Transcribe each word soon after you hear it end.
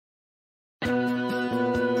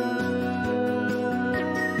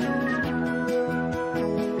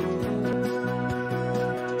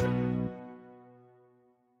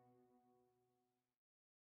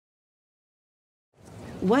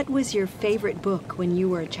What was your favorite book when you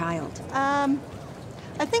were a child?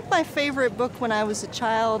 I think my favorite book when I was a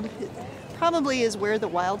child probably is Where the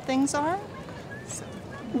Wild Things Are.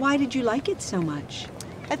 Why did you like it so much?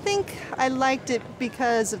 I think I liked it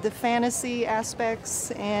because of the fantasy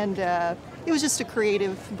aspects, and it was just a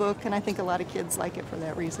creative book, and I think a lot of kids like it for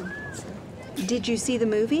that reason. So. Did you see the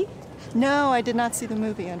movie? No, I did not see the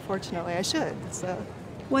movie, unfortunately. I should. So.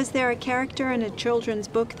 Was there a character in a children's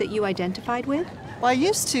book that you identified with? Well, I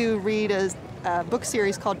used to read a book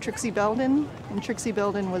series called Trixie Belden, and Trixie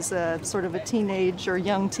Belden was a sort of a teenage or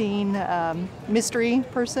young teen mystery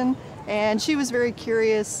person, and she was very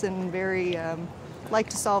curious and very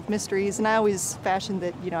liked to solve mysteries, and I always fashioned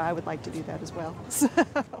that, I would like to do that as well.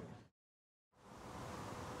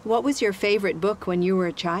 What was your favorite book when you were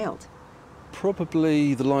a child?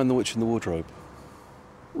 Probably The Lion, the Witch and the Wardrobe.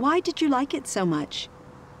 Why did you like it so much?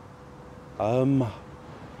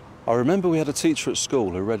 I remember we had a teacher at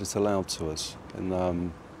school who read it aloud to us,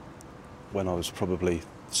 and when I was probably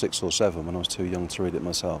 6 or 7, when I was too young to read it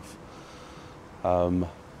myself.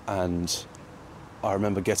 And I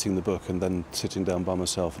remember getting the book and then sitting down by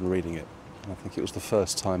myself and reading it. And I think it was the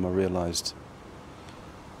first time I realised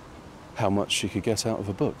how much you could get out of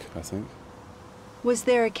a book, I think. Was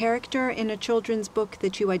there a character in a children's book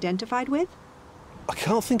that you identified with? I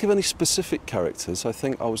can't think of any specific characters. I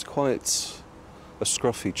think I was quite a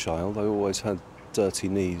scruffy child. I always had dirty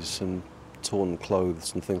knees and torn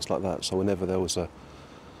clothes and things like that. So whenever there was a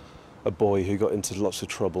boy who got into lots of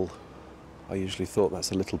trouble, I usually thought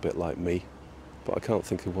that's a little bit like me. But I can't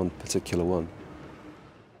think of one particular one.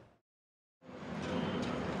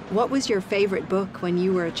 What was your favorite book when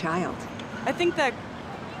you were a child? I think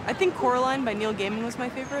Coraline by Neil Gaiman was my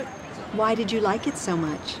favorite. Why did you like it so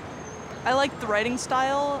much? I liked the writing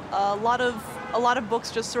style. A lot of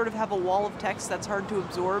books just sort of have a wall of text that's hard to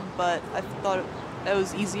absorb, but I thought it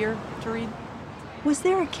was easier to read. Was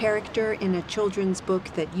there a character in a children's book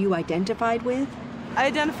that you identified with? I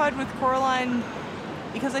identified with Coraline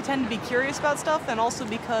because I tend to be curious about stuff, and also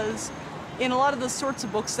because in a lot of the sorts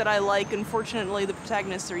of books that I like, unfortunately, the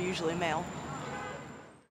protagonists are usually male.